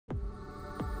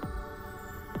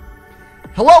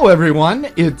Hello everyone,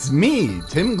 it's me,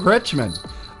 Tim Kretschmann,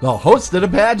 the host of the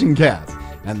PageantCast,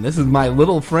 and this is my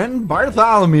little friend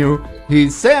Bartholomew.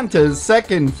 He's Santa's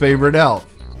second favorite elf.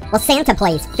 Well, Santa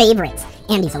plays favorites,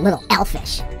 and he's a little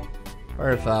elfish.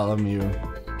 Bartholomew.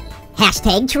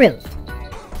 Hashtag truth.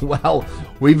 Well,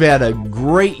 we've had a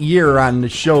great year on the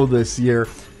show this year.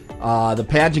 The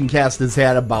PageantCast has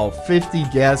had about 50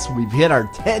 guests. We've hit our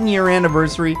 10-year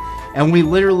anniversary, and we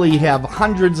literally have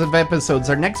hundreds of episodes.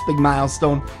 Our next big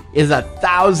milestone is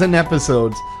 1,000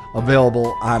 episodes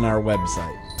available on our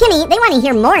website. Timmy, they want to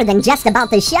hear more than just about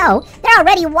the show. They're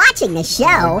already watching the show.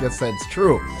 I guess that's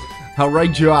true. How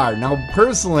right you are. Now,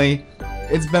 personally,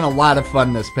 it's been a lot of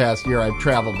fun this past year. I've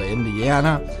traveled to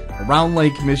Indiana, around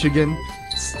Lake Michigan,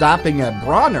 stopping at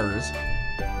Bronner's.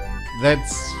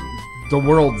 That's the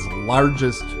world's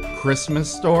largest Christmas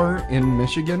store in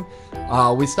Michigan.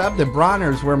 We stopped at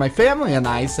Bronner's where my family and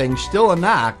I sang Stille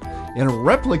Nacht in a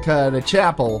replica at a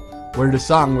chapel where the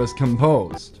song was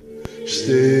composed.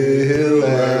 Stille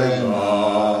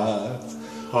Nacht,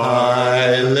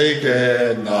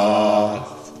 heilige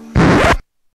Nacht.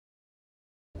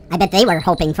 I bet they were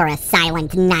hoping for a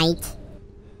silent night.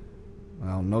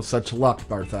 Well, no such luck,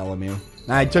 Bartholomew.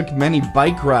 I took many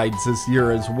bike rides this year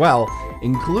as well,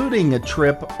 including a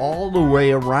trip all the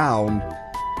way around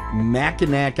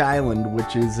Mackinac Island,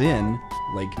 which is in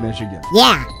Lake Michigan.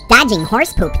 Yeah, dodging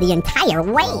horse poop the entire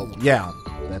way. Well, yeah,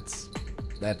 that's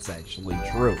actually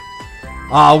true.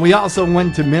 We also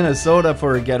went to Minnesota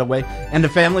for a getaway, and the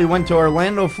family went to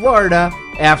Orlando, Florida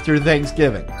after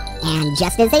Thanksgiving. And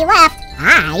just as they left,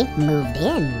 I moved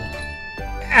in.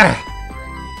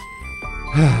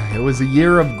 It was a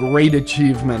year of great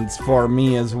achievements for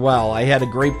me as well. I had a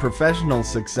great professional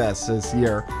success this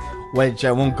year, which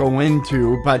I won't go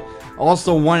into, but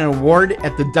also won an award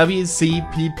at the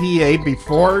WCPPA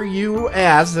Before You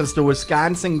Ask. That's the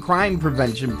Wisconsin Crime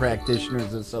Prevention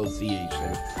Practitioners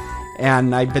Association.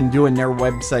 And I've been doing their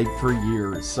website for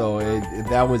years, so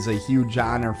that was a huge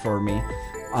honor for me.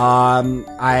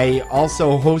 I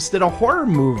also hosted a horror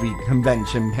movie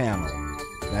convention panel.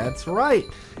 That's right.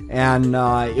 And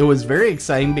it was very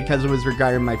exciting because it was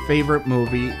regarding my favorite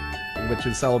movie, which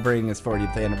is celebrating its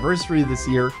 40th anniversary this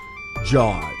year,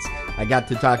 Jaws. I got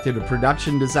to talk to the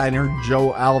production designer,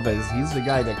 Joe Alves. He's the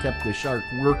guy that kept the shark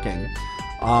working.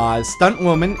 Stunt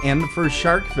woman and the first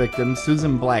shark victim,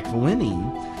 Susan Black-Linney.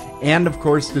 And, of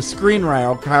course, the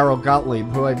screenwriter, Carl Gottlieb,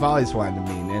 who I've always wanted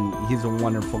to meet, and he's a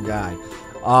wonderful guy.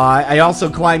 I also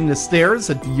climbed the stairs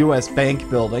at the U.S. Bank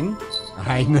building.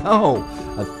 I know,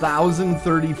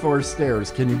 1,034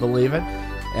 stairs, can you believe it?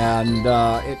 And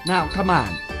now, come on,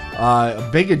 a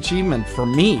big achievement for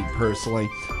me, personally.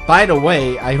 By the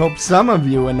way, I hope some of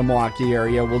you in the Milwaukee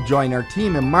area will join our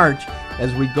team in March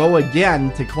as we go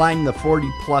again to climb the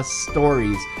 40-plus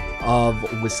stories of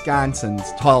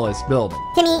Wisconsin's tallest building.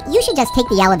 Timmy, you should just take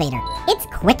the elevator. It's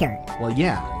quicker. Well,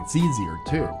 yeah, it's easier,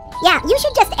 too. Yeah, you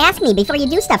should just ask me before you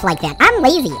do stuff like that. I'm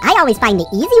lazy. I always find the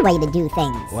easy way to do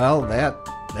things. Well,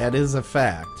 that is a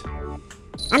fact.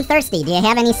 I'm thirsty. Do you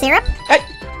have any syrup? Hey,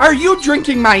 are you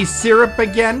drinking my syrup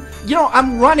again? You know,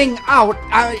 I'm running out.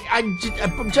 I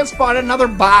just bought another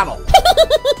bottle.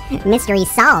 Mystery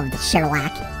solved,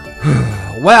 Sherlock.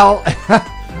 Well,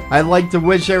 I'd like to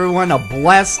wish everyone a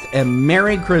blessed and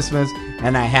Merry Christmas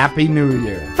and a Happy New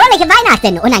Year. Fröhliche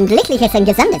Weihnachten und ein glückliches und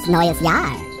gesundes neues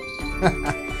Jahr.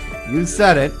 You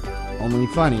said it, only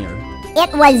funnier.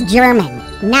 It was German,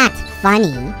 not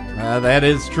funny. That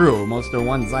is true. Most of the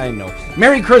ones I know.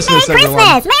 Merry Christmas, Merry everyone.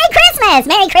 Christmas! Merry Christmas!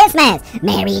 Merry Christmas!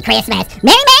 Merry Christmas!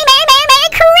 Merry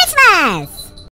Christmas!